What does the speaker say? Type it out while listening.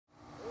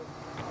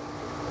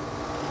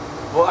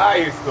Boy, I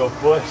used to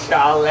push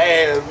y'all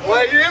ass.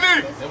 Boy, you hear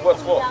me? And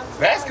what's what?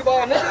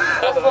 Basketball,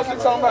 nigga? What the fuck you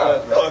talking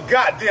about? You're a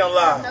goddamn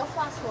lie. No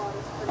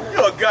flosswater.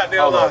 You're a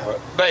goddamn lie.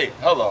 Babe,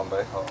 hold on,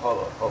 babe. Hold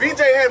on.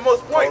 BJ had the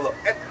most points.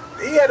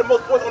 He had the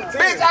most points on the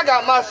team. Bitch, I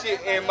got my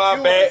shit in my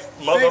bag.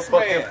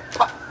 Motherfucking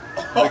pop.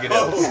 Look at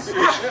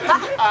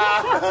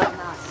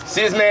that.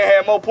 6 man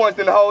had more points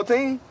than the whole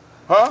team?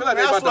 Huh?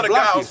 I swear to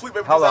God, I'm sweet,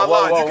 baby, because I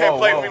lied. You can't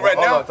play with me right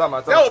now.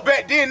 That was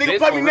back then, nigga.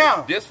 Play me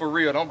now. This for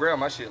real. Don't grab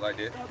my shit like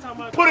that.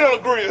 Put it on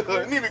the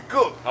grill. It need to be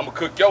cooked. I'm gonna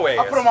cook your ass.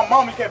 I put it on my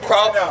mom. You can't put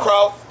it down.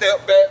 Cross,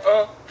 step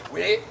back,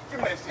 wet. Give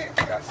me that shit.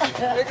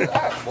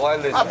 Nigga, boy,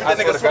 listen. I beat that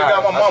nigga swear to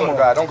God, my mama.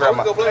 God, don't grab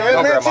my.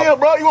 Man, chill,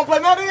 bro. You wanna play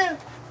now then?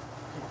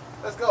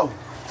 Let's go.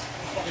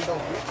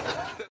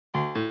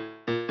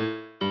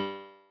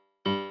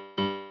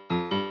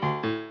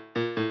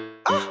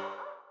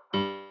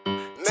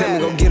 Tell me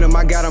go get him,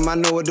 I got him, I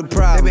know what the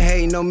problem. They been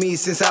hating on me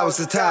since I was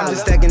a child.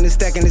 Just stacking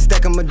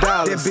my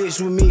dollars. That bitch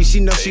with me,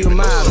 she know she a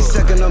model. She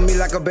sucking on me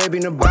like a baby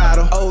in a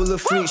bottle. Old little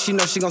freak, she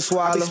know she gon'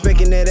 swallow. I be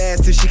spanking that ass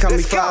till she call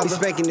me father.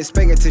 Be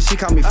spanking till she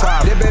call me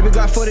father. That baby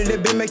got 40,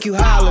 that bitch make you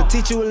holler.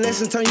 Teach you a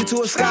lesson, turn you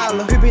to a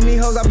scholar. Pippin' these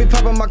hoes, I be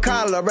popping my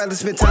collar. I'd rather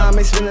spend time,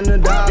 ain't spending a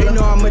dollar. They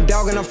know I'm a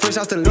dog and I'm fresh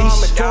off the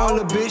leash. Foreign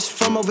little bitch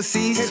from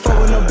overseas. Fuck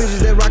with no bitches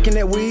that rockin'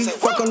 that weed.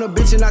 Fuck on the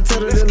bitch and I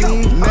tell her to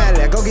leave.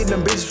 Malio, go get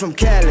them bitches from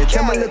Cali.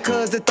 Tell my little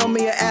cuz that throw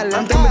me an alley.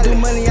 I'm thinking do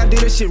money, I do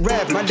this shit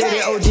rap. My daddy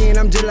OG and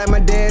I'm just like my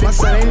daddy. My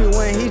son ain't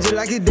one, he just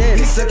like his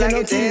daddy. He suckin'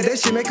 no teeth, that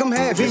shit make him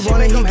happy. He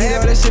wanna, he get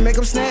all that shit make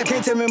him snap.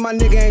 Can't tell me my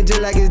nigga ain't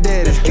just like his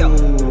daddy.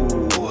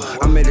 Ooh,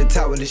 I'm at the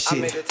top of the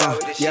shit.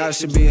 Y'all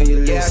should be on your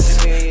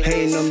list.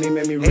 Hating on me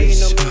make me rich.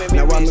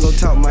 Now why me gon'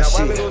 talk my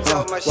shit?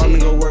 Why me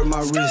gon' work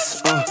my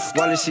wrist?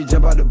 Why this shit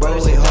jump out the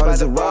boat? Hit hard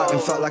as a rock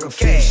and felt like a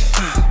fish.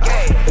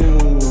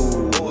 Ooh,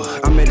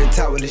 I'm at the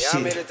top of the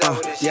shit.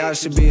 Y'all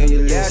should be on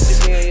your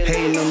list.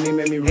 Hating on me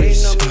make me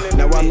rich.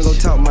 Now why me gon'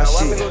 talk my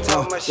shit?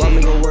 Why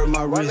me gon' work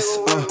my wrist?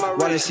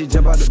 Why this shit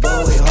jump out the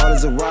boat? Hit hard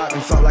as a rock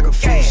and felt like a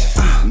fish.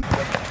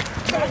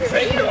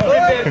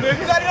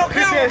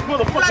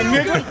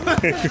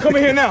 Come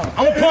in here now.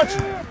 I'ma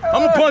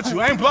punch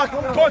you. I ain't blocking.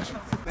 I'ma punch you.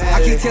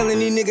 I keep telling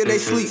these niggas they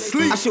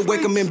sleep. I should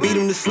wake them and beat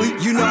them to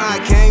sleep. You know how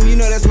I came, you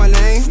know that's my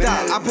name.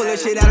 Stop, I pull that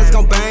shit out, it's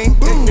gon' bang.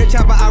 That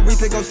chopper I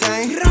reef, it gon'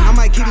 sing. I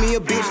might keep me a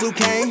bitch, Luke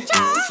Kane.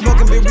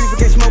 Smoking big reefer,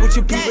 can't smoke with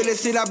your people. That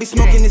shit I be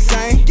smoking the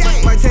same.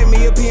 Might take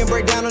me a pee and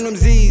break down on them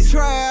Z's.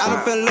 I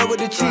done fell in love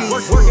with the cheese.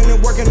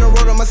 Working the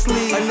road on my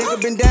sleeve. A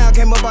nigga been down,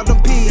 came up out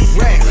them peas.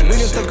 Racks, we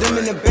done stuck them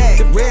in the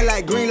back. Red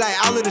light, green light,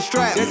 all of the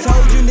straps. They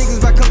told you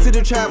niggas if I come to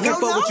the trap. Can't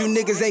fuck with you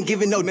niggas, ain't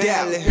giving no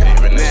doubt.